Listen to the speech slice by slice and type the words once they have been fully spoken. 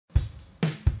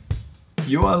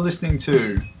You are listening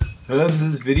to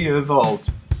Herbs' Video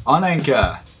Vault on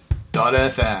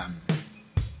Anchor.fm.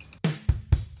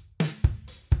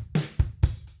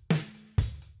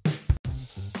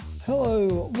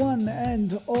 Hello one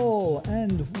and all,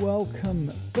 and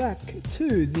welcome back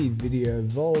to the Video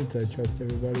Vault. I trust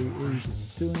everybody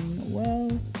is doing well.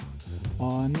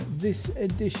 On this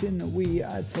edition, we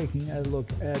are taking a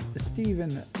look at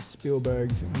Steven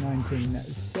Spielberg's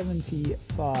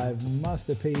 1975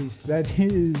 masterpiece that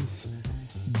is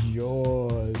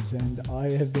Jaws, and I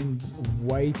have been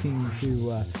waiting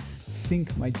to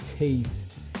sink my teeth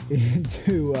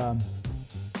into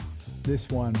this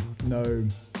one. No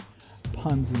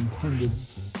puns intended.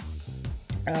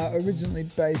 Originally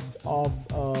based off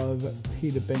of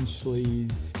Peter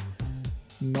Benchley's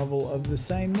novel of the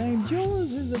same name,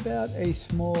 Jaws is about a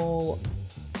small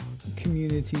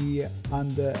community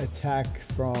under attack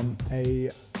from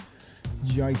a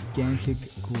gigantic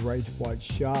great white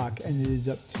shark, and it is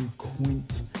up to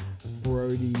Quint,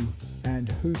 Brody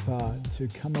and Hooper to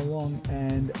come along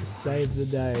and save the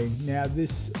day. Now,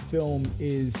 this film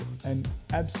is an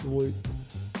absolute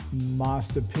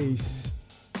masterpiece.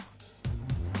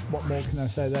 What more can I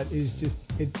say? That is just,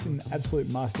 it's an absolute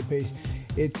masterpiece.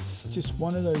 It's just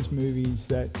one of those movies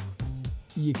that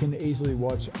you can easily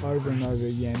watch over and over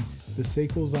again. The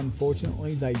sequels,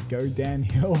 unfortunately, they go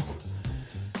downhill,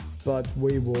 but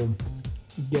we will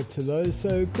get to those.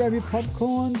 So grab your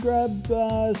popcorn, grab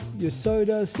your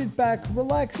soda, sit back,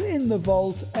 relax in the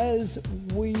vault as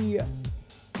we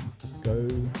go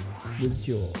with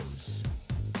Jaws.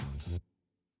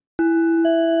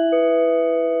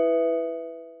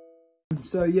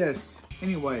 So yes,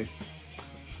 anyway,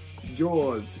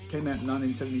 Jaws came out in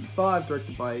 1975,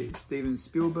 directed by Steven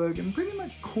Spielberg, and pretty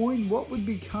much coined what would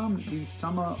become the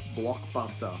summer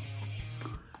blockbuster.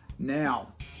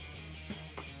 Now,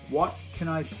 what can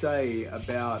I say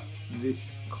about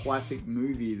this classic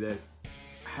movie that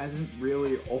hasn't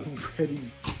really already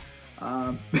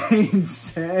been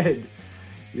said?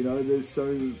 You know, there's so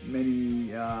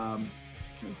many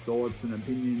thoughts and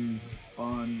opinions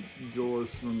on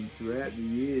Jaws from throughout the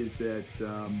years that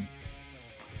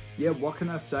yeah, what can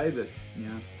I say that, you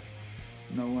know,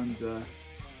 no one's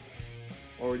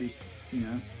already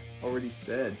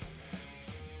said?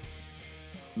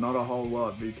 Not a whole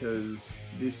lot, because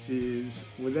this is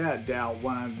without doubt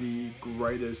one of the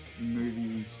greatest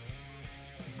movies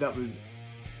that was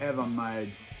ever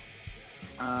made.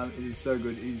 It is so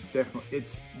good.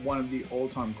 It's one of the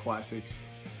all-time classics.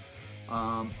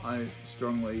 I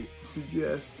strongly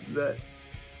suggest that,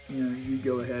 you know, you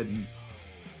go ahead and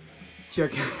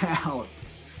check it out,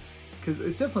 because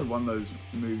it's definitely one of those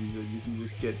movies that you can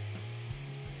just get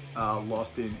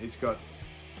lost in. It's got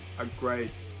a great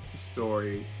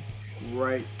story,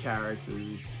 great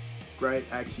characters, great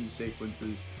action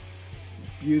sequences,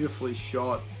 beautifully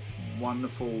shot,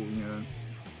 wonderful, you know,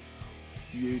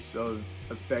 use of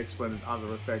effects when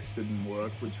other effects didn't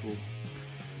work, which we'll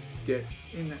get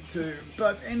into.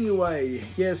 But anyway,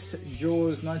 yes,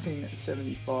 Jaws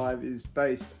 1975 is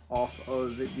based off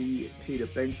of the Peter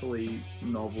Benchley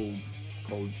novel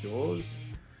called Jaws,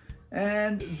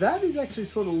 and that is actually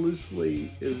sort of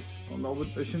loosely, I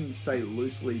shouldn't say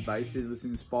loosely based, it was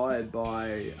inspired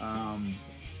by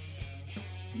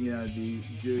you know, the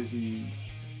Jersey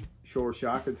Shore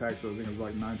shark attacks. I think it was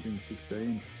like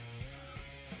 1916,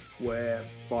 where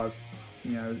 5,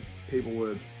 you know, people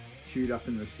were chewed up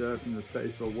in the surf in the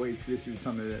space for a week. This is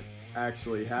something that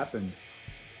actually happened,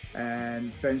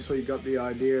 and Benchley got the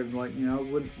idea of, like, you know,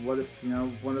 what if, you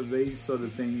know, one of these sort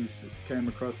of things came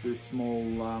across this small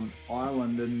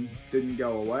island and didn't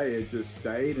go away, it just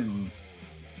stayed, and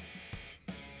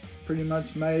pretty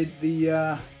much made the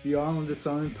island its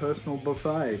own personal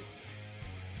buffet.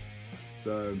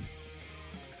 So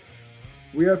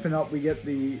we open up, we get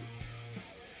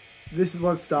this is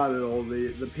what started all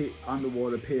the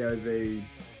underwater POV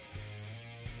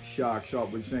shark shot,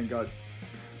 which then got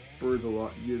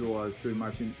utilized too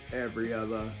much in every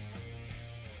other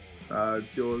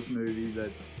Jaws movie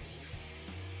that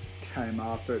came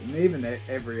after it, and even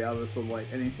every other sort of,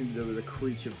 like, anything to do with a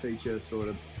creature feature sort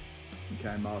of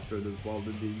came after it as well,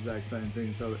 did the exact same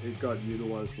thing, so it got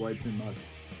utilized way too much.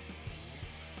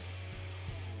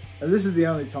 And this is the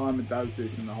only time it does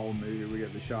this in the whole movie. We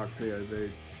get the shark POV.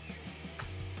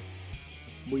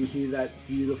 We hear that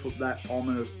beautiful, that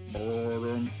ominous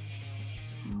boredom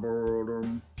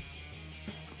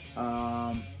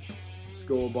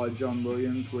score by John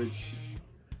Williams, which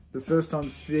the first time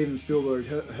Steven Spielberg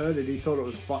heard it, he thought it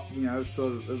was fun, you know,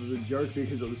 sort of, it was a joke,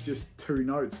 because it was just 2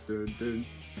 notes, dun dun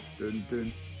dun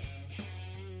dun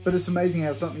But it's amazing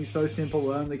how something so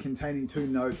simple, only containing 2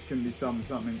 notes, can be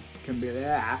something can be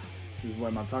this is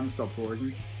where my tongue stopped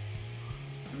working.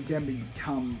 It can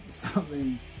become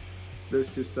something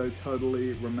that's just so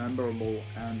totally rememberable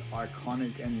and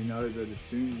iconic, and you know that as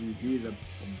soon as you hear the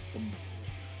boom, boom,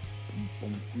 boom,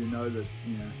 boom, you know that,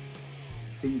 you know,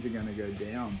 things are going to go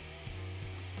down.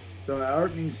 So our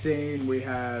opening scene, we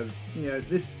have, you know,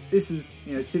 this is,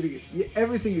 you know, typical,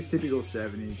 everything is typical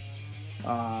 70s.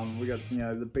 We got, you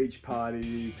know, the beach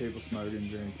party, people smoking,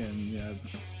 drinking, you know,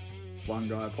 one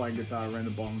guy playing guitar around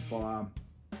a bonfire.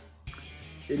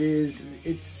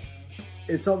 It's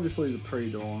obviously the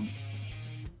pre-dawn.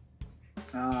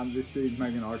 This dude's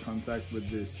making eye contact with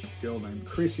this girl named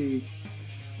Chrissy.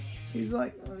 He's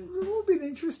like, he's a little bit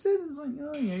interested. He's like,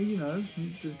 oh yeah, you know,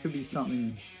 there could be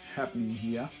something happening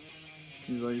here.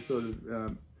 He's like sort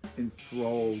of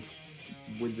enthralled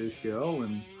with this girl,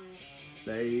 and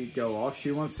they go off.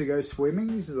 She wants to go swimming.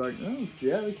 He's like, oh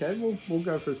yeah, okay, we'll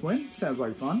go for a swim. Sounds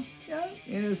like fun. Yeah,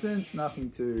 innocent, nothing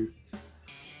too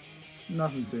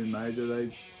major.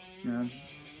 They, you know,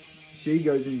 she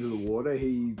goes into the water.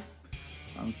 He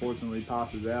unfortunately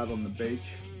passes out on the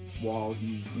beach while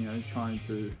he's, you know, trying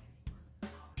to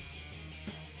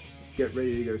get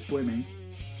ready to go swimming.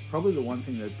 Probably the one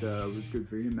thing that was good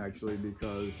for him, actually,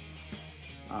 because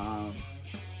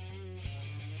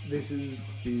this is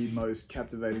the most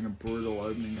captivating and brutal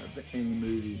opening of any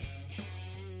movie.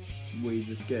 We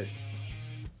just get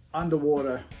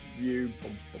underwater view.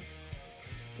 Boom,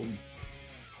 boom,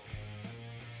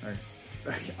 boom.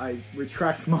 I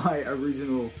retract my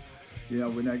original, you know,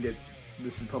 we don't get,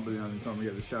 this is probably the only time we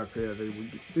get the shark POV.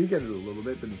 We do get it a little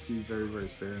bit, but it's used very, very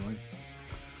sparingly.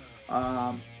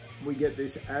 We get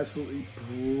this absolutely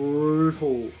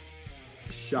brutal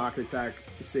shark attack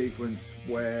sequence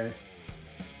where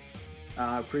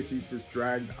Chrissy's just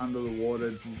dragged under the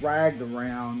water, dragged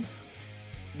around.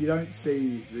 You don't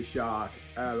see the shark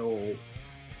at all,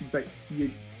 but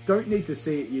you don't need to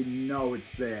see it, you know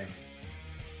it's there.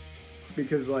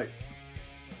 Because like,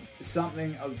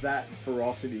 something of that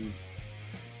ferocity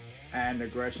and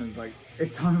aggression is like,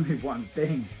 it's only one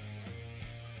thing.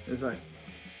 It's like,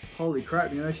 holy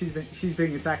crap, you know, she's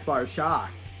being attacked by a shark.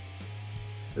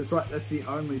 It's like, that's the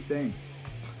only thing.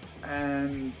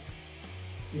 And,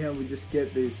 you know, we just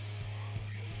get this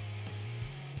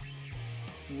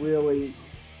really,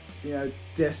 you know,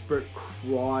 desperate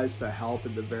cries for help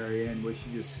at the very end, where she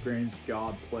just screams,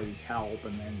 God, please help,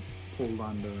 and then pulled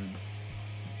under. And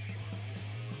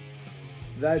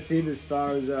that's it as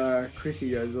far as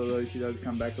Chrissy goes, although she does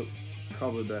come back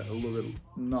probably about a little bit,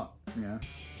 not, you know,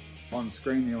 on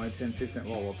screen anyway, 10-15,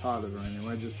 well, a part of her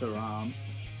anyway, just her arm.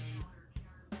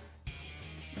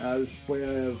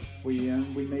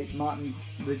 We meet Martin,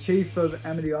 the chief of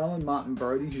Amity Island, Martin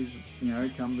Brody, who's, you know,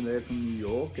 come there from New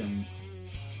York, and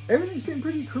everything's been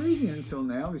pretty crazy until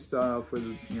now. We start off with,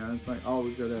 you know, it's like, oh,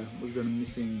 we've got a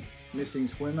missing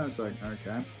swimmer. It's like,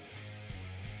 okay.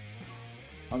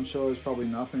 I'm sure it's probably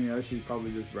nothing, you know, she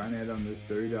probably just ran out on this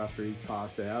dude after he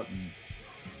passed out, and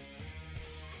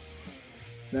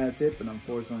that's it. But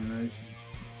unfortunately, you know,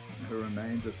 her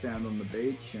remains are found on the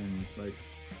beach, and it's like,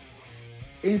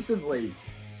 instantly,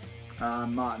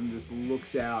 Martin just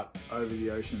looks out over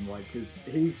the ocean, like, because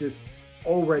he's just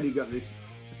already got this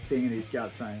thing in his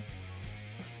gut saying,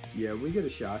 yeah, we got a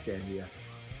shark out here.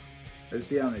 It's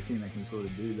the only thing that can sort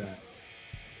of do that.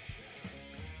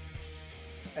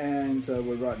 And so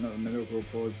we're writing up the medical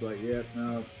reports like, yeah,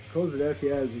 no, cause of death,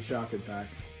 yeah, is a shark attack.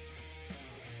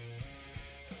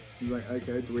 He's like,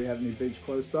 okay, do we have any beach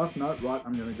clothes stuff? No, right,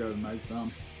 I'm gonna go make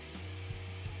some.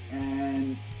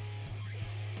 And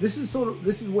this is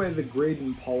where the greed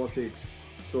and politics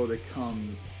sort of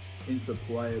comes into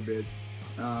play a bit.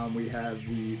 We have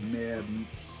the mayor,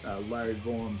 Larry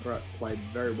Vaughn, played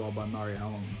very well by Murray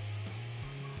Allen.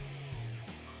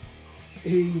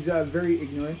 He's very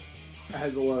ignorant,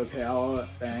 has a lot of power,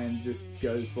 and just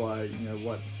goes by, you know,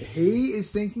 what he is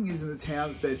thinking is in the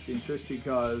town's best interest,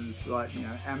 because, like, you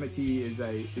know, Amity is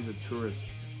a tourist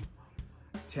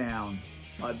town.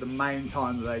 Like, the main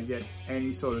time that they get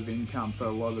any sort of income for a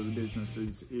lot of the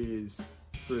businesses is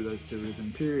through those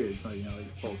tourism periods. So, you know,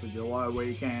 like the 4th of July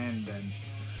weekend and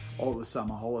all the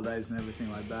summer holidays and everything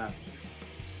like that.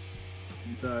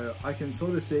 And so I can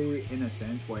sort of see, in a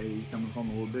sense, where he's coming from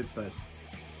a little bit, but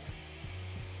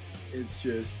it's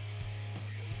just,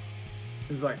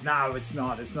 it's like, no, it's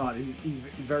not. He's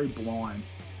very blind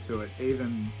to it.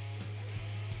 Even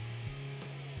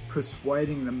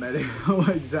persuading the medical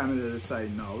examiner to say,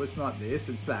 no, it's not this,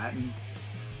 it's that. And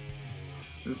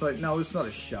it's like, no, it's not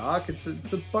a shark, it's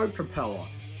a boat propeller.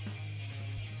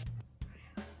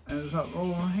 And it's like,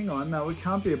 oh, hang on, no, it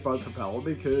can't be a boat propeller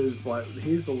because, like,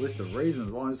 here's the list of reasons.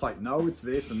 One is like, no, it's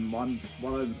this, and one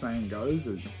of the saying goes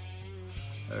is,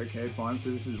 okay, fine,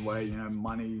 so this is where, you know,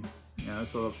 money, you know,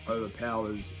 sort of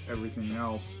overpowers everything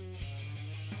else.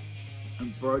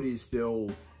 And Brody's still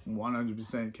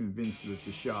 100% convinced that it's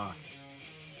a shark.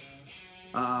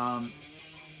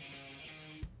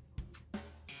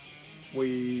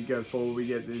 We go forward, we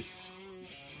get this,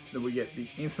 then we get the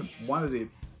one of the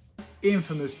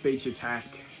infamous beach attack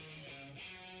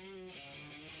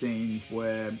scenes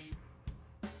where,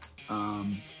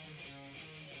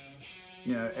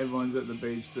 you know, everyone's at the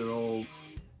beach, they're all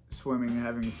swimming,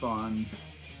 having fun.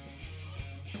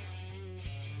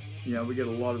 You know, we get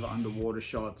a lot of underwater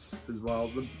shots as well.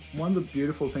 One of the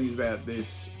beautiful things about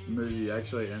this movie,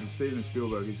 actually, and Steven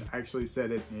Spielberg has actually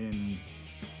said it in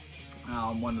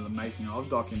one of the making of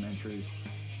documentaries,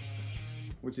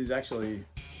 which is actually,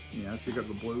 you know, if you've got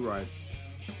the Blu-ray,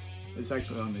 it's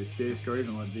actually on this disc, or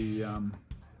even like the, I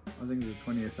think it's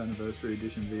the 20th anniversary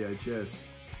edition VHS.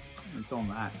 It's on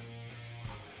that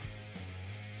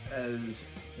as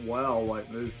well.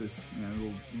 Like, there's this, you know,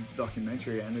 little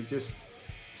documentary, and it just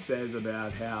says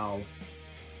about how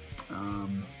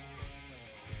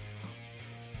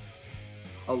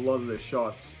a lot of the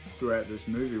shots throughout this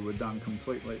movie were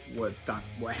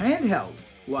handheld.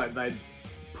 Like, they'd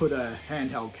put a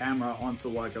handheld camera onto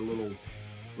like a little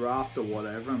raft or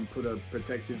whatever and put a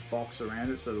protective box around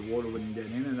it so the water wouldn't get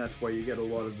in, and that's where you get a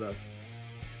lot of the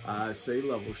sea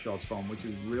level shots from, which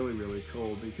is really, really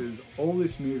cool, because all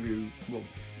this movie, well,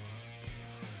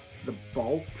 the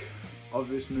bulk of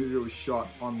this movie was shot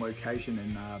on location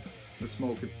in the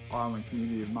small island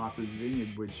community of Martha's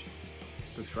Vineyard, which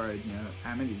portrayed, you know,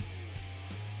 Amity.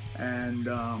 And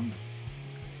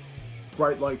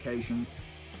great location.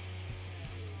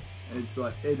 It's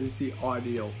like, it is the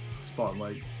ideal spot,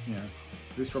 like, you know,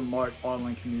 this remote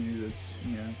island community that's,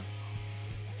 you know,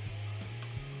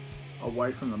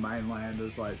 away from the mainland,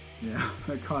 is like, you know,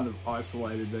 they're kind of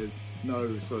isolated. There's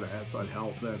no sort of outside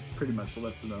help. They're pretty much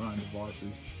left to their own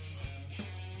devices.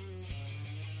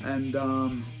 And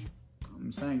I'm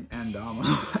saying and a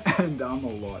lot.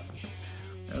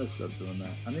 I gotta stop doing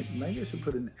that. I think maybe I should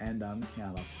put an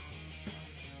counter.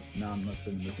 No, I'm not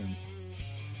sending this in.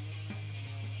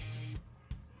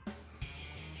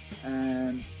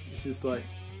 And it's just like,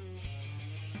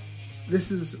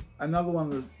 this is another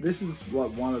one of the, this is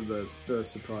like one of the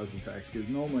first surprise attacks, because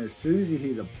normally as soon as you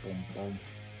hear the boom, boom,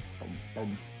 boom,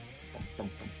 boom, boom, boom,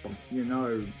 boom, boom, you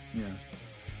know,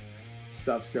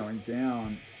 stuff's going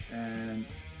down, and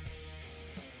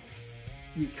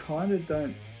you kind of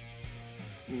don't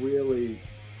really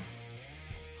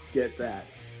get that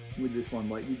with this one.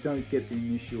 Like, you don't get the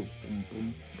initial boom,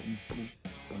 boom, boom, boom,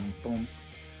 boom, boom.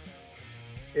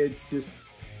 It's just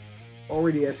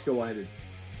already escalated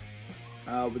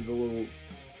with little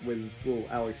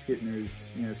Alex Kittner who's,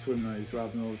 you know, swimming on his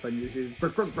raft, and all of a sudden you see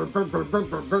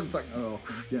it's like, oh,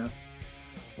 yeah.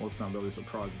 Well, it's not really a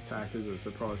surprise attack, is it? A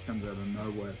surprise comes out of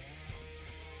nowhere,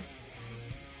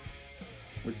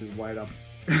 which is weighed up.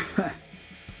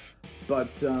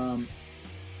 But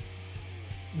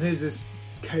there's this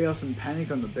chaos and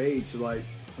panic on the beach. Like,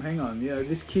 hang on, you know,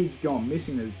 this kid's gone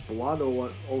missing. There's blood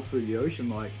all through the ocean.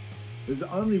 Like, there's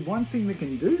only one thing that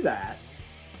can do that,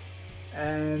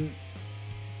 and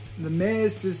the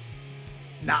mayor's just,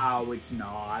 no, it's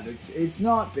not. It's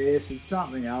not this. It's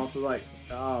something else. It's like,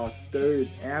 oh, dude,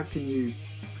 how can you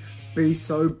be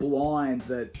so blind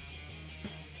that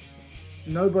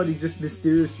nobody just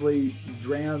mysteriously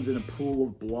drowns in a pool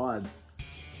of blood,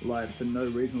 like, for no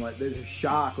reason? Like, there's a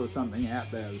shark or something out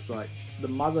there. It's like, the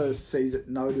mother sees it,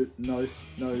 knows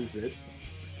it.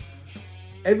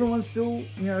 Everyone's still,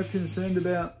 you know, concerned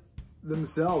about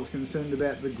themselves, concerned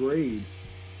about the greed.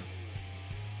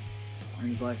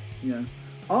 And it's like, you know,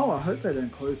 oh, I hope they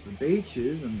don't close the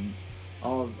beaches, and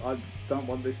oh, I don't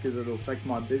want this because it'll affect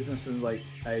my business. And like,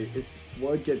 hey, if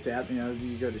word gets out, you know,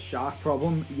 you got a shark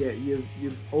problem, yeah,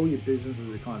 you've all your businesses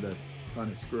are kind of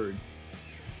screwed.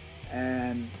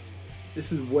 And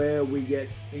this is where we get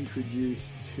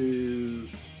introduced to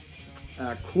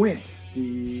Quint,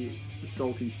 the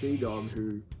salty sea dog,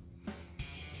 who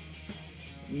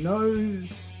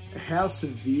knows how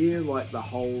severe, like, the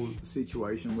whole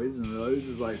situation was, and knows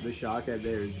is like the shark out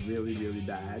there is really, really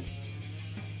bad.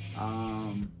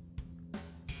 And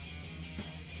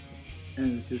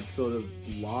it's just sort of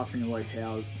laughing like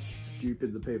how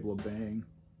stupid the people are being.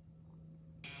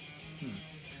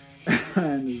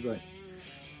 And it's like,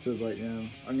 so it's like, you know,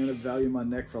 I'm gonna value my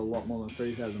neck for a lot more than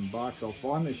 $3,000. I'll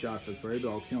find the shark for $3, but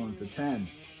I'll kill him for 10.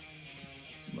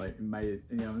 like made,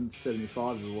 you know, in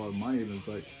 75 is a lot of money, but it's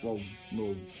like, well,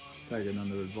 we'll take it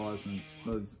under advisement.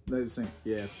 They just think,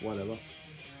 yeah, whatever.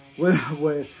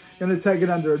 We're going to take it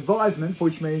under advisement,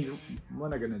 which means we're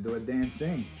not going to do a damn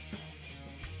thing.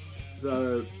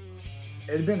 So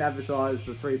it had been advertised,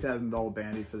 the $3,000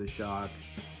 bounty for the shark,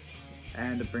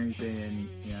 and it brings in,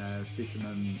 you know,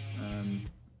 fishermen,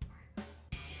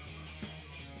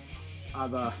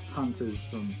 other hunters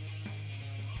from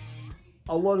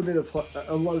a lot of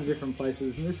different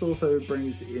places, and this also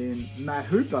brings in Matt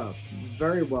Hooper,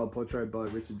 very well portrayed by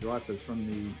Richard Dreyfuss,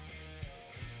 from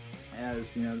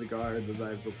as you know, the guy that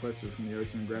they've requested from the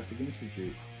Oceanographic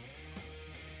Institute.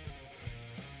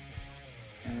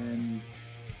 And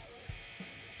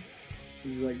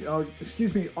he's like, oh,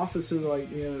 excuse me, officer, like,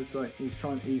 you know, it's like he's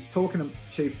talking to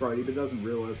Chief Brody, but doesn't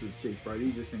realise it's Chief Brody,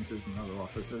 he just thinks it's another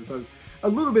officer. So it's a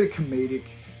little bit of comedic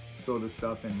sort of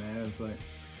stuff in there. It's like,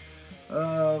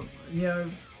 you know,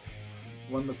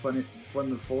 one of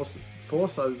the force,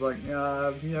 I was like, you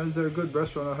know, is there a good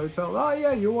restaurant or hotel? Oh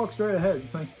yeah, you walk straight ahead.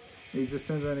 It's like, he just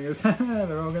turns around and goes,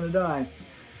 they're all gonna die.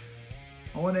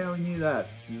 I wonder how he knew that.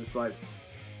 It's just like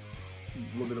a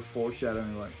little bit of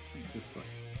foreshadowing, like just like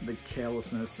the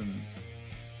carelessness and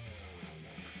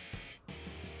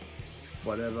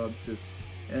whatever. Just,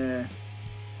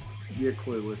 you're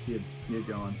clueless. You're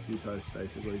gone. You're toast,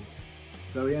 basically.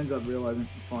 So he ends up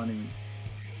finding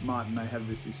Martin. They have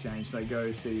this exchange. They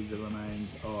go see the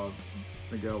remains of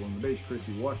the girl on the beach,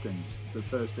 Chrissy Watkins, the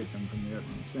first victim from the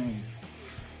opening scene.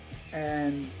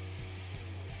 And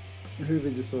Hoover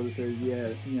just sort of says,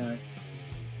 yeah, you know,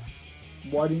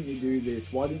 why didn't you do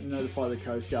this? Why didn't you notify the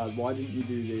Coast Guard? Why didn't you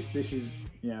do this? This is,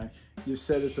 you know, you've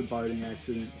said it's a boating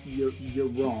accident. You're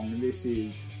wrong. This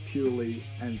is purely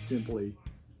and simply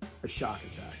a shark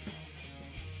attack.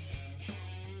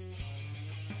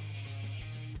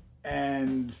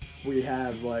 And we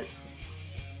have like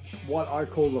what I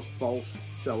call the false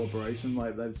celebration.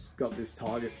 Like they've got this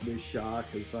shark,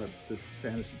 it's like this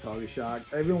fantasy tiger shark.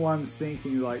 Everyone's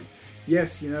thinking like,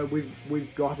 yes, you know,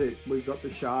 we've got it. We've got the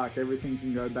shark. Everything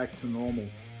can go back to normal.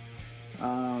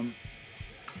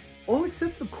 All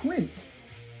except for Quint,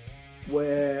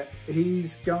 where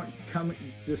he's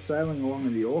just sailing along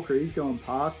in the Orca. He's going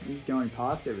past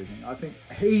everything. I think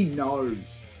he knows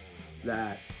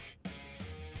that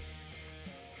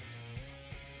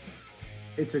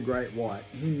it's a great white.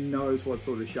 He knows what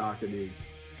sort of shark it is,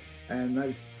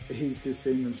 and he's just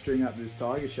seen them string up this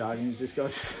tiger shark, and he's just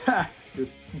goes,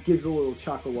 just gives a little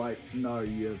chuckle like, no,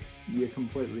 you're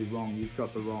completely wrong. You've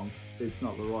got the wrong. It's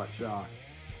not the right shark.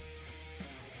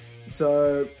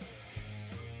 So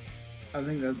I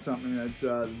think that's something that's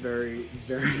very,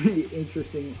 very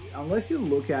interesting. Unless you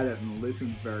look at it and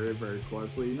listen very, very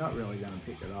closely, you're not really going to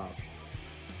pick it up.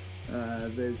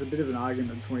 There's a bit of an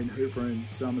argument between Hooper and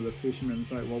some of the fishermen.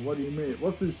 It's like, well, what do you mean?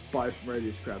 What's this bite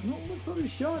radius crab? No, what sort of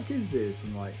shark is this?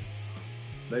 And like,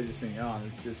 they just think, oh,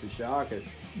 it's just a shark.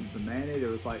 It's a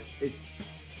man-eater. It's like, it's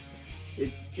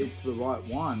the right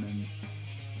one. And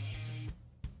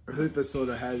Hooper sort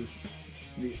of has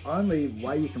the only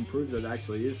way you can prove that it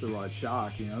actually is the right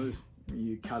shark, you know, is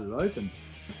you cut it open.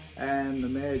 And the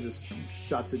mayor just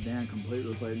shuts it down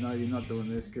completely. It's like, no, you're not doing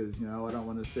this because, you know, I don't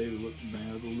want to see the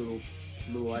little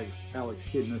Alex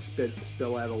Kidner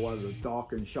spill out all over the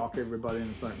dock and shock everybody. And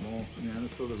it's like, well, you know,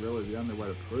 that's sort of really the only way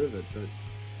to prove it. But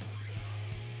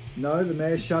no, the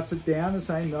mayor shuts it down and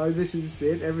saying, no, this is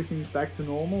it. Everything's back to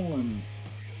normal. And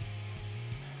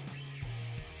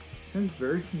it sounds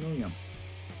very familiar.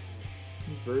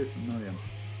 Very familiar.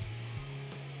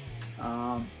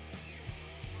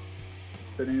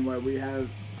 But anyway, we have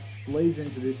leads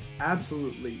into this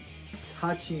absolutely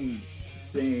touching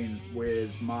scene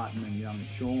with Martin and young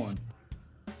Sean,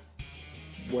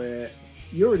 where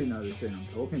you already know the scene I'm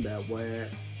talking about, where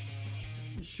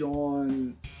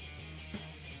Sean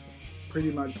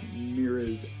pretty much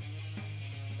mirrors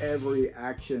every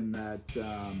action that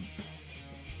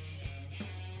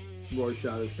Roy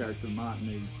Scheider's character Martin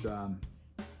is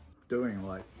doing,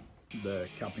 like the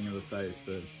cupping of the face,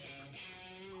 the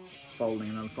folding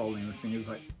and unfolding the fingers,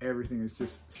 like everything is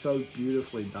just so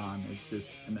beautifully done. It's just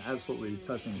an absolutely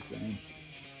touching scene.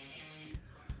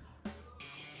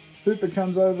 Hooper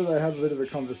comes over, they have a bit of a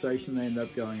conversation, they end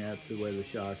up going out to where the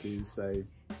shark is, they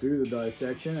do the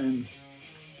dissection, and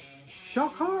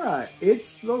shock horror,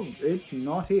 it's not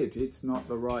it. It's not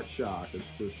the right shark. It's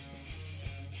just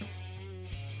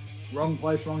wrong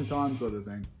place, wrong time sort of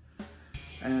thing.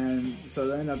 And so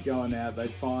they end up going out, they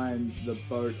find the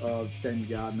boat of Ben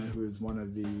Gardner, who is one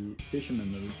of the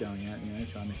fishermen that was going out, you know,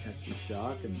 trying to catch the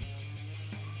shark. And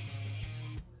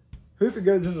Hooper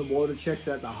goes in the water, checks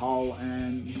out the hull,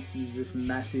 and there's this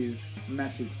massive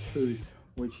tooth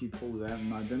which he pulls out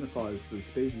and identifies the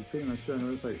species pretty much straight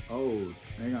away. It's like, oh,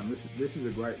 hang on, this is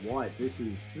a great white. This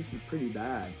is pretty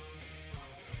bad.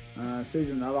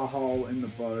 Sees another hole in the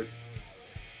boat,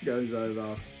 goes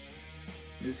over,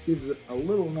 just gives it a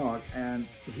little knock, and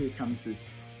here comes this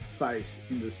face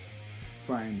in this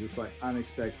frame, just like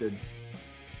unexpected.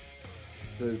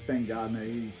 So there's Ben Gardner,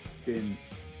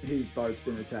 his boat's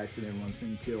been attacked and everyone's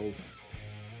been killed.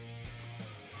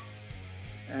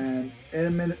 And in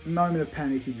a moment of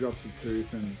panic, he drops the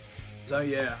tooth, and so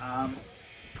yeah,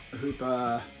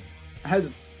 Hooper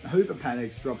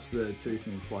panics, drops the tooth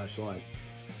in his flashlight,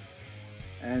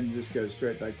 and just goes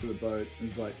straight back to the boat.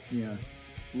 It's like, you know,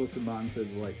 looks at Martin and says,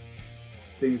 like,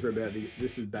 things are about to get,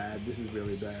 this is bad, this is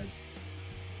really bad.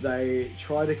 They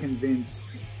try to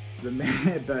convince the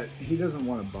mayor, but he doesn't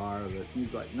want a bar of it.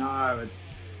 He's like, no, it's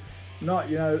not,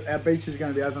 you know, our beach is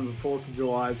going to be open for 4th of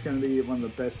July. It's going to be one of the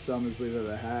best summers we've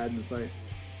ever had. And it's like,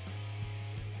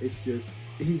 it's just,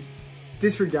 he's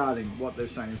disregarding what they're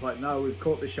saying. It's like, no, we've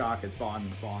caught the shark. It's fine.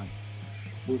 It's fine.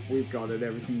 We've got it.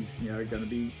 Everything's, you know, going to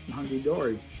be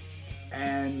hunky-dory.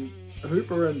 And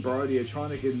Hooper and Brody are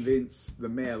trying to convince the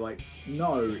mayor, like,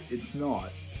 no, it's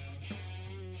not.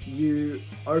 You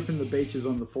open the beaches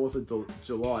on the 4th of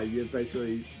July. You're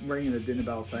basically ringing a dinner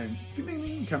bell saying,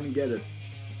 come and get it.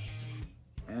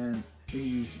 And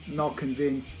he's not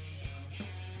convinced.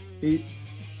 The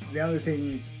only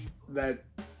thing that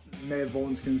Mayor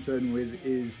Vaughan's concerned with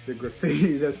is the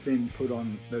graffiti that's been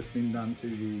done to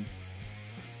the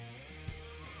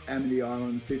Amity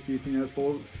Island 50th, you know,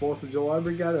 4th of July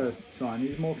Regatta sign.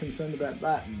 He's more concerned about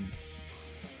that and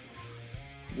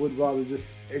would rather just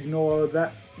ignore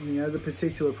that, you know, the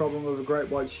particular problem of a great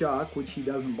white shark, which he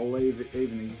doesn't believe it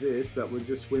even exists, that would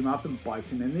just swim up and bite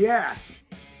him in the ass.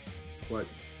 Quote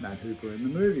Matt Hooper in the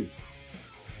movie.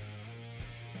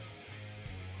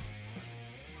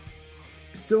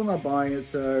 Still not buying it,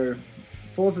 so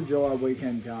 4th of July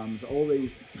weekend comes, all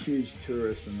these huge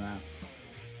tourists and that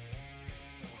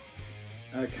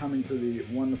are coming to the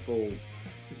wonderful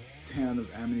town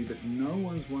of Amity, but no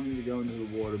one's wanting to go into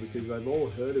the water because they've all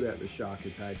heard about the shark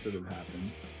attacks that have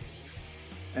happened.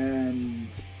 And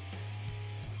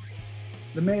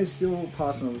the mayor's still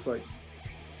passing on. It's like,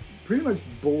 pretty much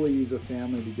bullies a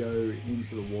family to go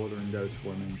into the water and go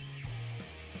swimming.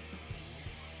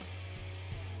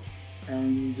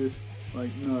 And just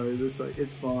like, no, this, like,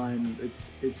 it's fine. It's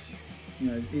you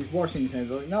know, he's washing his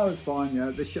hands. Like, no, it's fine. You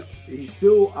know, he's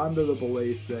still under the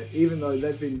belief that even though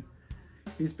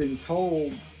he's been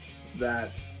told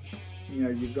that, you know,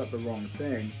 you've got the wrong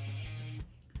thing.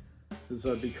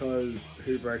 So because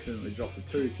Hooper accidentally dropped the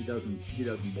tooth, he doesn't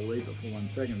believe it for 1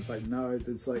 second. It's like, no,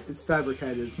 it's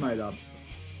fabricated, it's made up.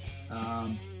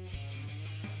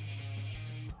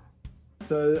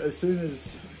 So as soon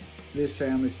as this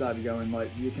family started going, like,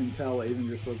 you can tell, even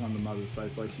just look on the mother's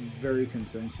face, like, she's very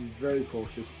concerned, she's very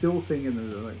cautious, still thinking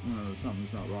that, like, oh,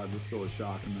 something's not right, there's still a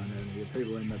shark in that area.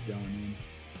 People end up going in.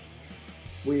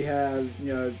 We have,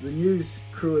 you know, the news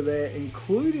crew are there,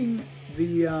 including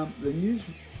the news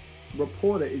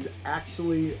reporter is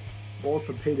actually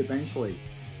author Peter Benchley,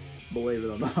 believe it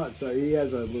or not. So he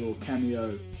has a little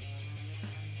cameo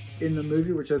in the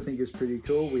movie, which I think is pretty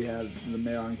cool. We have the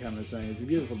mayor on camera saying it's a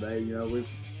beautiful day. You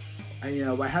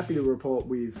know, we're happy to report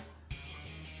we've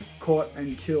caught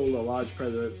and killed a large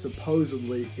predator that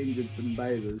supposedly injured some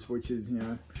bathers, which is, you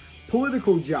know,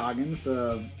 political jargon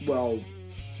for, well,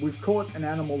 we've caught an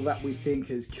animal that we think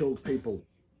has killed people.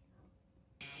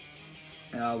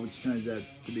 Which turns out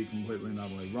to be completely and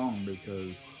utterly wrong,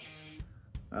 because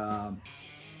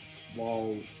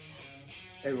while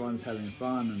everyone's having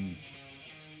fun and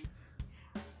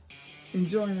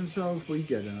enjoying themselves, we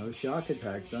get another shark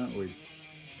attack, don't we?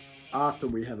 After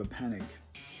we have a panic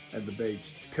at the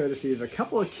beach, courtesy of a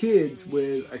couple of kids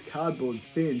with a cardboard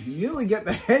fin who nearly get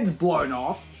their heads blown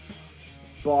off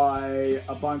by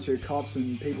a bunch of cops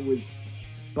and people with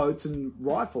boats and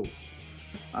rifles.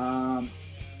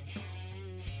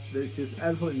 There's just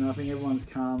absolutely nothing. Everyone's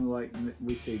calm. Like,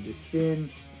 we see this fin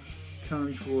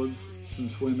coming towards some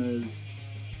swimmers.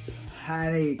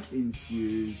 Panic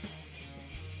ensues.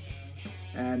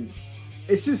 And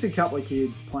it's just a couple of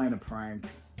kids playing a prank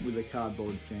with a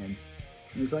cardboard fin.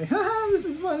 And it's like, haha, this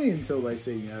is funny, until they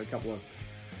see, you know, a couple of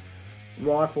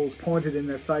rifles pointed in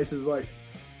their faces, like,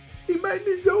 he made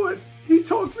me do it. He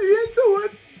talked me into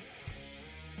it.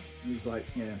 And it's like,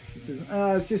 yeah,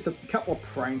 it's just a couple of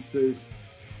pranksters.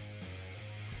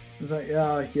 It's like,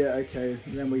 oh, yeah, okay.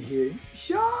 And then we hear,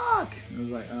 shark! And I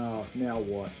was like, oh, now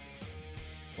what?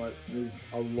 Like, there's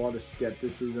a lot of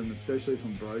skepticism, especially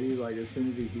from Brody. Like, as soon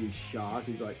as he hears shark,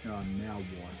 he's like, oh, now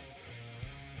what?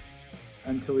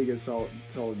 Until he gets told,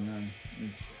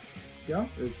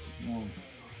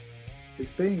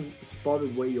 it's being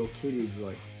spotted where your kid is,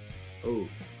 like, oh.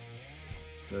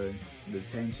 So the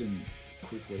tension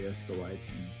quickly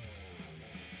escalates, and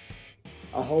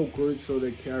a whole group sort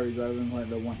of carries over, and like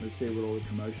they want to see what all the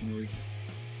commotion is.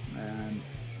 And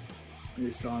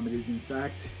this time it is in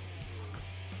fact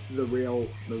the real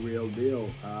deal.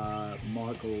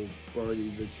 Michael Brody,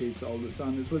 the chief's older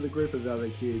son, is with a group of other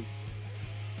kids,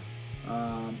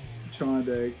 trying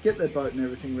to get their boat and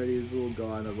everything ready. There's a little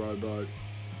guy in a rowboat.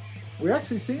 We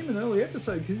actually see him in an early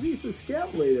episode because he's the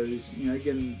scout leader who's, you know,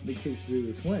 getting the kids to do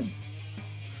the swim.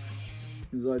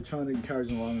 He's like trying to encourage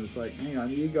them along. It's like, hang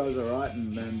on, you guys are right,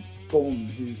 and then boom,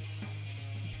 his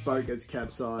boat gets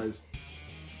capsized.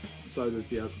 So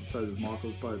does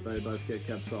Michael's boat. They both get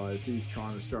capsized. He's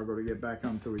trying to struggle to get back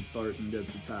onto his boat and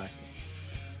gets attacked.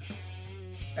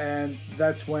 And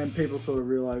that's when people sort of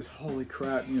realize, holy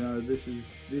crap, you know, this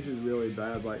is really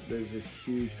bad. Like, there's this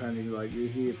huge panic. Like, you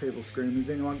hear people screaming,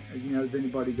 has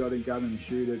anybody got a gun and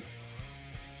shoot it?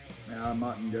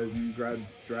 Martin goes and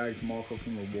drags Michael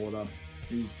from the water.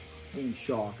 He's in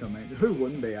shock. I mean, who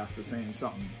wouldn't be after seeing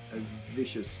something as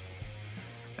vicious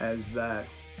as that?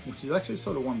 Which is actually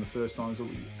sort of one of the first times that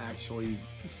we actually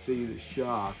see the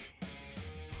shark.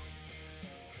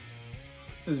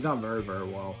 It's done very, very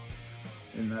well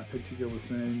in that particular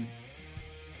scene.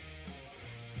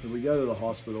 So we go to the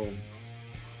hospital.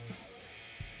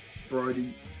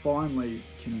 Brody finally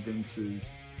convinces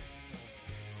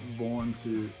Vaughn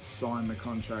to sign the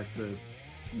contract to,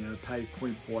 you know, pay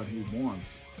Quint what he wants.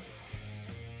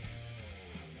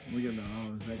 We go,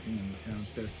 oh, is acting in the town's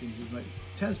best interest? Like,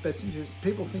 town's best interest?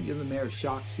 People think you're the mayor of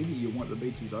Shark City. You want the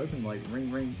beaches open. Like, ring,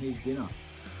 ring, here's dinner.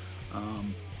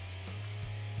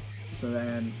 So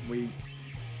then we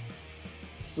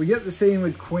get the scene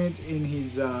with Quint in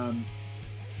his, I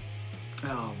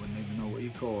wouldn't even know what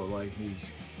you call it, like his,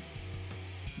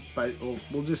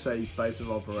 we'll just say his base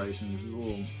of operations. There's a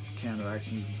little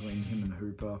counteractions between him and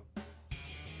Hooper.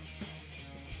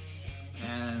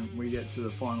 And we get to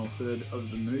the final third of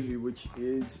the movie, which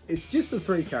is, it's just the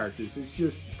three characters. It's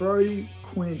just Brody,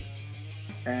 Quint,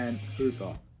 and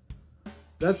Hooper.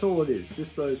 That's all it is,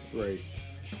 just those three.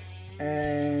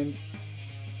 And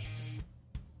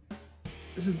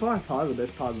this is by far the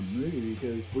best part of the movie,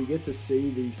 because we get to see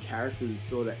these characters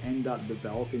sort of end up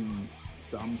developing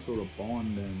some sort of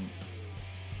bond and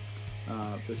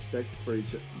respect for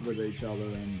with each other,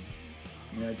 and,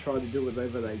 you know, try to do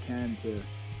whatever they can to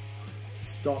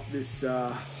stop this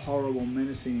horrible,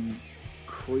 menacing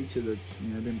creature that's, you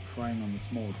know, been preying on the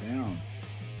small town.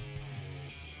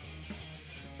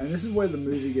 And this is where the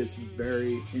movie gets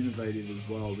very innovative as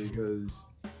well, because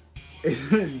it's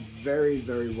very,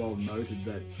 very well noted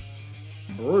that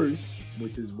Bruce,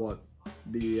 which is what I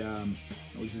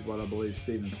believe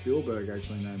Steven Spielberg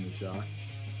actually named the shark.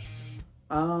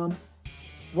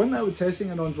 When they were testing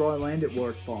it on dry land, it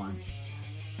worked fine,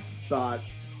 but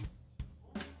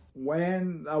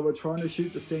when they were trying to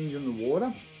shoot the scenes in the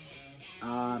water,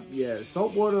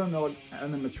 saltwater and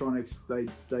animatronics,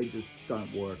 they just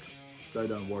don't work. They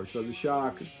don't work. So the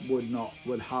shark would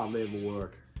hardly ever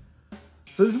work.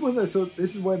 So this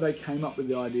is where they came up with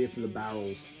the idea for the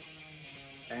barrels,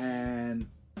 and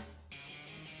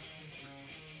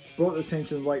brought the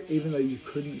attention, like, even though you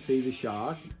couldn't see the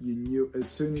shark, you knew as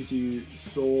soon as you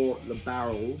saw the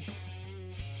barrels,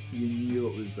 you knew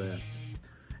it was there.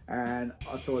 And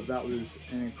I thought that was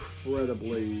an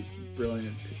incredibly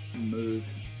brilliant move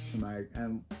to make.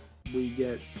 And we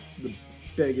get the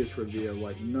biggest reveal,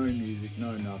 like no music,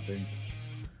 no nothing.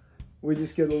 We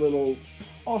just get a little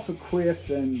off a cliff,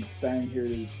 and bang, here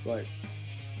it is. Like,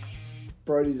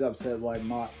 Brody's upset, like,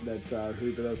 that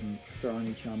Hooper doesn't throw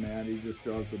any chum out, he just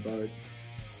drives the boat.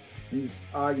 His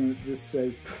argument just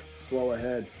says, slow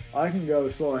ahead. I can go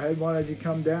slow ahead, why don't you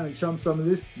come down and chum some of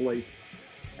this bleep?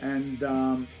 And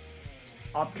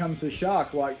up comes the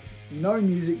shark, like, no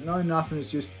music, no nothing,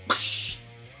 it's just whoosh.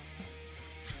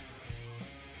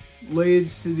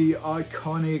 Leads to the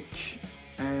iconic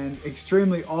and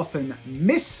extremely often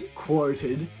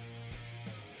misquoted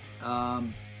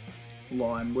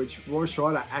line, which Roy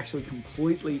Scheider actually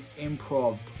completely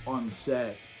improv'd on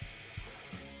set.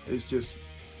 It's just,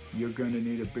 you're going to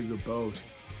need a bigger boat.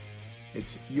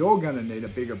 It's, you're going to need a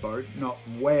bigger boat, not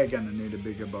we're going to need a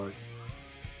bigger boat.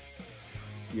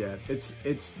 Yeah, it's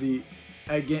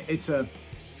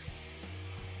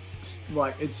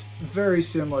very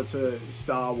similar to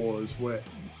Star Wars, where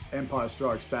Empire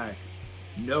Strikes Back.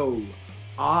 No,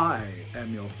 I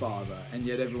am your father, and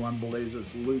yet everyone believes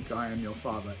it's Luke, I am your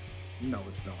father. No,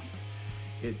 it's not.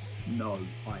 It's no,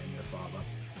 I am your father.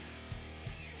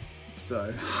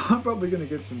 So I'm probably going to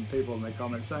get some people in the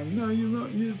comments saying, no, you're not,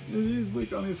 it is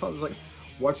Luke, I'm your father. It's like,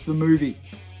 watch the movie.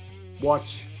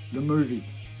 Watch the movie.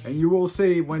 And you will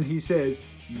see when he says,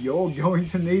 you're going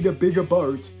to need a bigger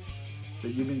boat, that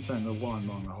you've been saying the line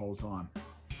wrong the whole time.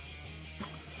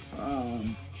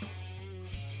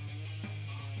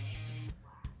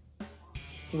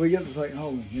 We get this like,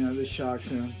 oh, you know, the sharks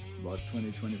are like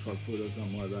 20-25 foot or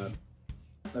something like that.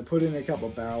 They put in a couple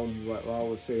of barrels and like, well,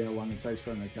 we'll see how long it takes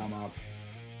for them to come up.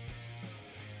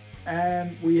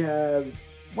 And we have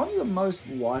one of the most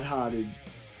lighthearted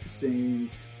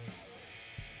scenes,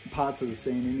 parts of the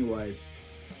scene anyway,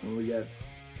 where we get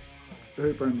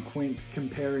Hooper and Quint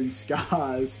comparing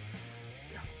scars.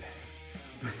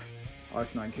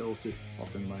 Ice Nine Kills just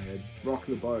popped in my head. Rock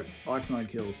the Boat, Ice Nine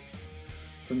Kills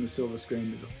from the silver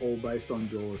screen is all based on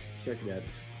Jaws. Check it out,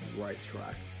 it's a great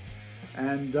track.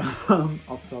 And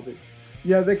off topic,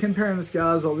 yeah, they're comparing the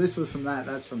scars. Oh, this was from that,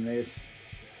 that's from this.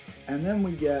 And then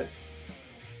we get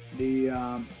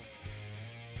the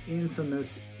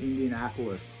infamous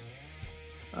Indianapolis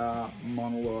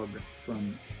monologue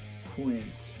from Quint,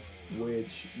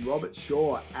 which Robert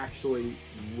Shaw actually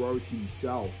wrote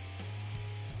himself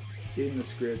in the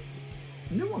script.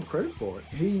 No one credit for it.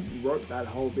 He wrote that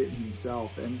whole bit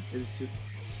himself, and it's just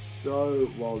so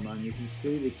well done. You can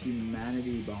see the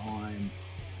humanity behind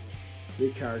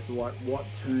the character, like what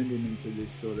turned him into this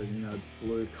sort of, you know,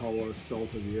 blue collar,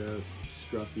 salt of the earth,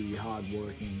 scruffy,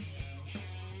 hard-working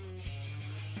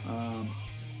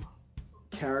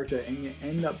character, and you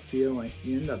end up feeling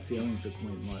for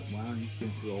Quint, like, wow, he's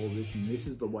been through all this, and this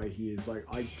is the way he is. Like,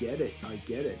 I get it.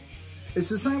 It's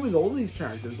the same with all these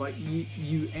characters. Like,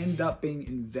 you end up being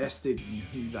invested in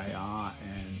who they are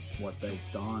and what they've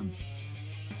done.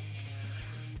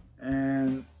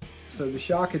 And so the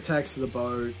shark attacks the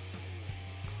boat.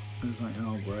 It's like,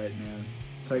 oh great, man,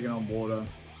 taking on water.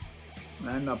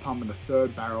 They end up pumping a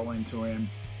third barrel into him.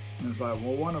 And it's like,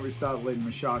 well, why don't we start leading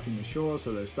the shark in the shore?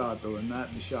 So they start doing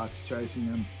that. The shark's chasing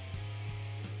him.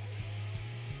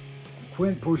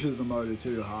 Quint pushes the motor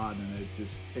too hard, and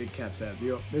it caps out.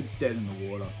 It's dead in the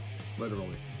water,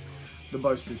 literally. The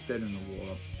boat's just dead in the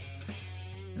water.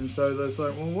 And so they're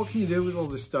like, well, what can you do with all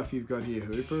this stuff you've got here,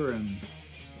 Hooper? And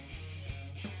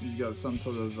he's got some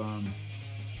sort of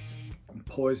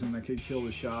poison that could kill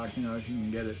the shark, you know, if you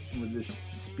can get it with this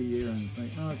spear. And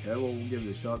think, oh, okay, well, we'll give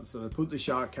it a shot. So they put the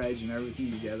shark cage and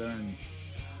everything together, and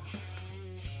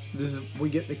we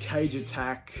get the cage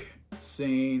attack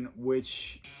scene,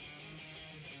 which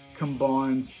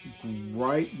combines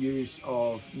great use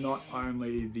of not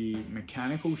only the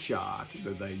mechanical shark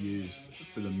that they used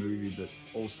for the movie, but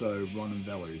also Ron and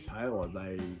Valerie Taylor.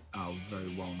 They are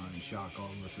very well-known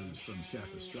sharkographers from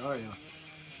South Australia.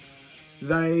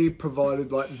 They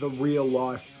provided like the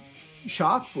real-life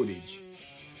shark footage.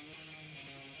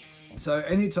 So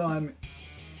anytime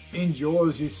in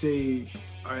Jaws you see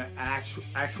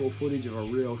actual footage of a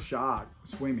real shark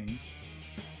swimming,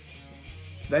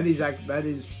 that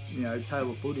is, you know,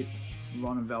 Taylor footage,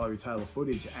 Ron and Valerie Taylor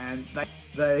footage, and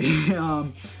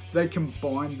they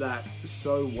combined that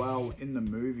so well in the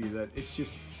movie that it's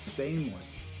just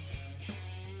seamless.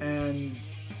 And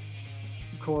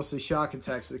of course, the shark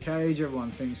attacks the cage.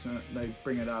 Everyone thinks they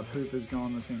bring it up. Hooper's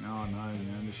gone. They think, oh no,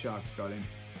 you know, the shark's got him.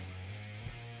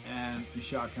 And the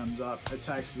shark comes up,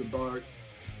 attacks the boat,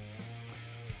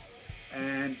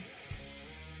 and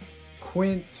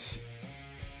Quint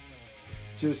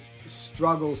just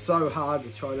struggles so hard to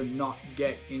try to not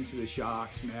get into the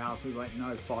shark's mouth. There's like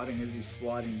no fighting as he's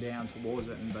sliding down towards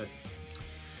it, but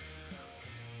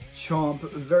chomp,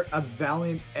 a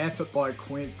valiant effort by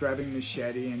Quint, grabbing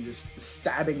machete and just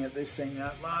stabbing at this thing.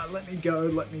 Let me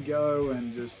go,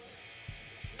 and just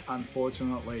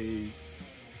unfortunately,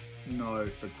 no,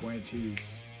 for Quint,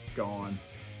 he's gone.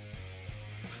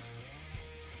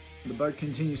 The boat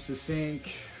continues to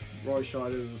sink. Roy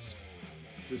Scheider's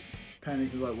just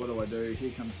panicking, like, what do I do? Here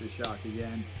comes the shark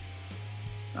again.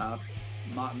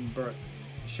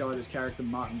 Scheider's character,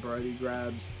 Martin Brody,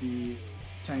 grabs the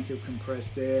tank of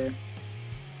compressed air,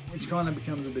 which kind of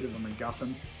becomes a bit of a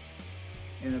MacGuffin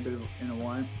in a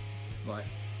way. Like,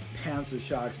 pounds the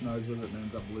shark's nose with it and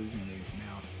ends up losing it in his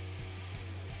mouth.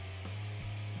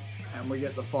 And we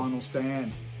get the final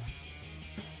stand.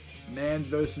 Man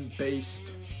versus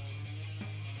beast.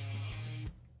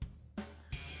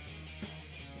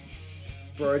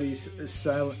 Brody's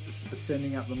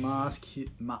sending up the mast.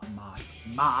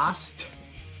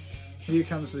 here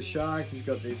comes the shark. He's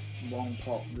got this long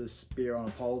pole, this spear on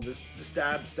a pole. Just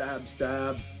stab, stab,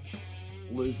 stab.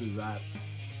 Loses that.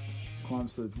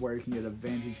 Climbs to where he can get a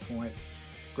vantage point.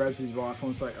 Grabs his rifle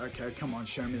and it's like, okay, come on,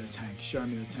 show me the tank, show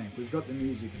me the tank. We've got the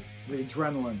music, it's the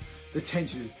adrenaline, the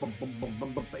tension is bum, bum, bum,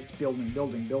 bum, bum. It's building,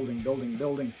 building, building, building,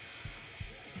 building.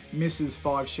 Misses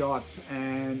 5 shots,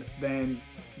 and then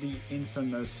the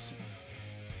infamous,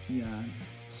 you know,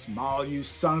 smile, you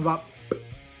son of a...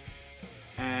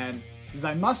 And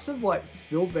they must have like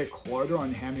filled their quota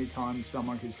on how many times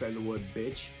someone could say the word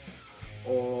bitch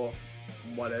or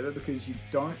whatever, because you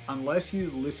don't, unless you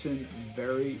listen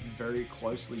very, very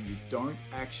closely, you don't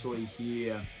actually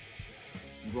hear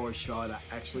Roy Scheider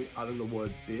actually utter the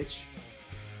word bitch,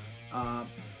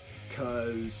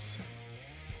 because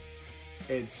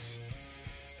it's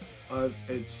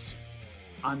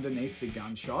underneath the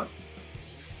gunshot.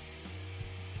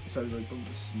 So there's like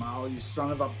a smile, you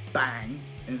son of a bang,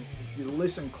 and if you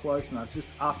listen close enough, just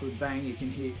after the bang you can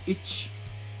hear itch.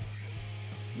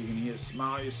 You can hear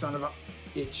smile, you son of a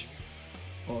itch.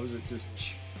 Or is it just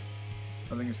ch?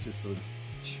 I think it's just the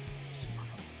ch.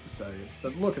 So,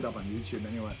 but look it up on YouTube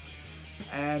anyway.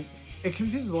 And it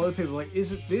confuses a lot of people, like,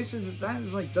 is it this, is it that?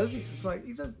 It's like, does he, it's like,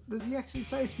 does he actually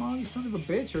say smile, you son of a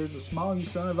bitch? Or is it smile, you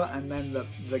son of a, and then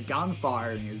the gun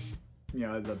firing is, you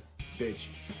know, the bitch.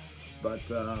 But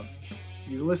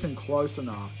you listen close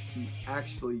enough, you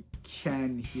actually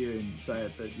can hear him say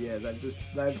it. But yeah,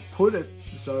 they've put it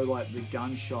so like the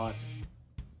gunshot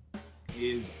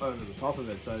is over the top of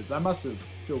it. So they must have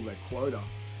filled their quota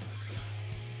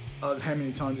of how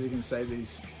many times you can say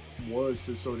these words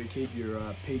to sort of keep your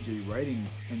PG rating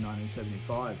in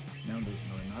 1975. Now it doesn't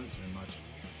really matter too much.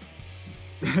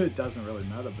 It doesn't really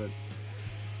matter, but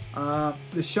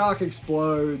the shark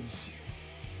explodes.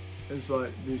 It's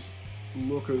like this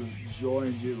look of joy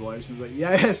and jubilation. It's like,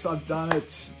 yes, I've done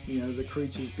it. You know, the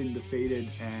creature's been defeated,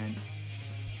 and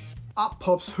up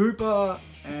pops Hooper,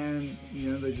 and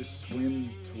you know, they just swim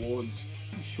towards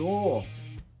shore,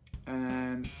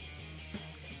 and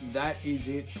that is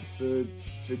it for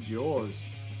Jaws.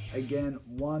 Again,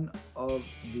 one of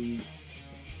the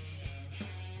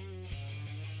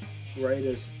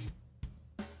greatest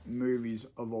movies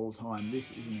of all time.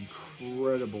 This is an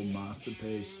incredible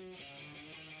masterpiece.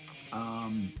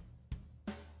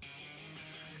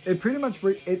 It pretty much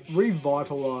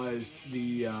revitalized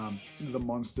the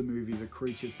monster movie, the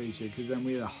creature feature, because then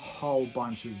we had a whole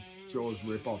bunch of Jaws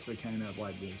ripoffs that came out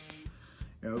like this.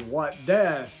 You know, White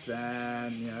Death,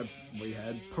 and you know, we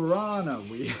had Piranha,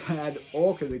 we had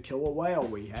Orca the Killer Whale,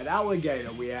 we had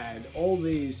Alligator, we had all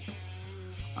these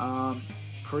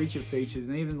creature features,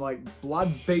 and even like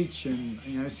Blood Beach, and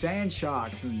you know, Sand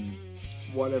Sharks and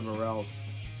whatever else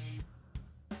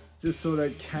just sort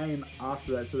of came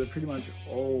after that. So they're pretty much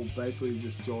all basically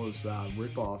just Jaws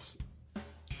ripoffs.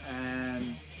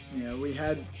 And you know, we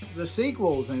had the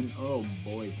sequels, and oh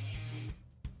boy,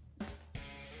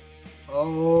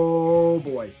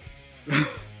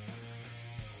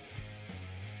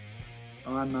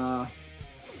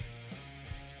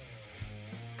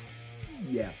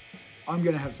 I'm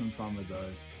gonna have some fun with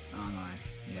those, aren't I?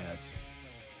 Yes.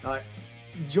 Like,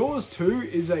 Jaws 2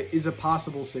 is a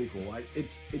passable sequel. Like,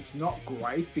 it's not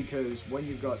great, because when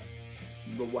you've got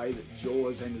the way that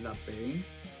Jaws ended up being,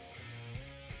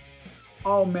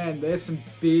 oh man, there's some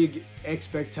big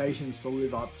expectations to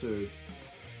live up to.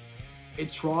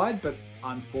 It tried, but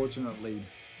unfortunately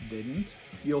didn't.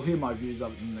 You'll hear my views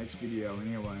up in the next video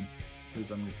anyway, because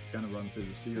I'm going to run through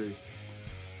the series.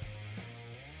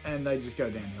 And they just go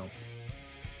downhill.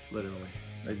 Literally.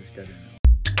 They just go downhill.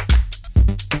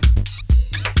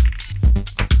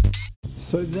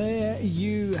 So there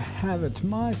you have it,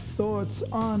 my thoughts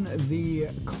on the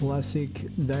classic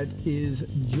that is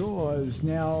Jaws.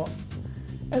 Now,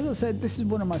 as I said, this is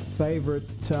one of my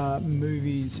favorite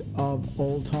movies of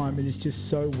all time. It is just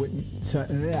this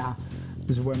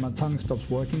is where my tongue stops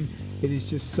working. It is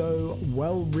just so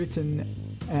well written,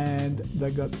 and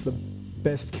they got the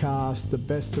best cast, the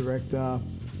best director.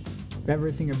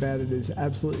 Everything about it is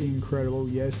absolutely incredible.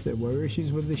 Yes, there were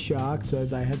issues with the shark, so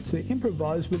they had to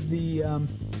improvise with the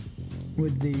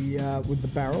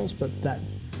barrels, but that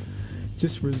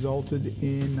just resulted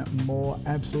in more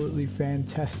absolutely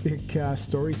fantastic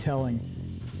storytelling,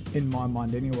 in my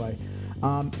mind anyway.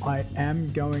 I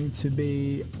am going to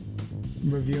be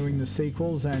reviewing the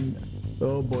sequels, and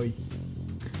oh boy,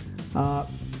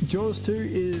 Jaws 2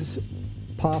 is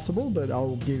passable, but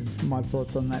I'll give my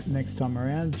thoughts on that next time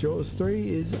around. Jaws 3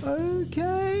 is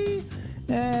okay,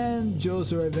 and Jaws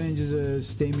the Revenge is a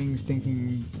steaming,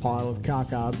 stinking pile of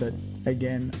caca, but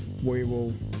again, we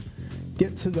will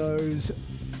get to those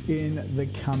in the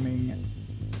coming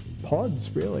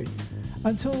pods, really.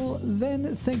 Until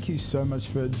then, thank you so much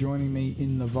for joining me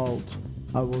in the vault.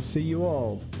 I will see you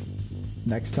all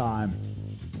next time.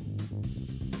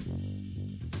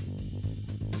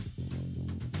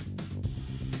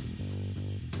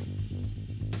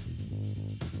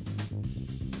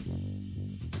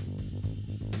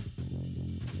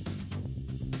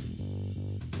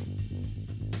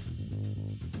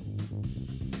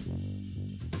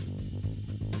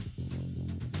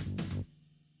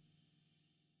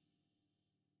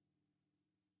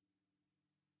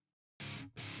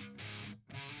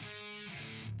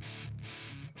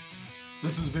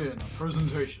 This has been a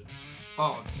presentation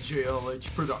of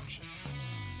JLH Productions.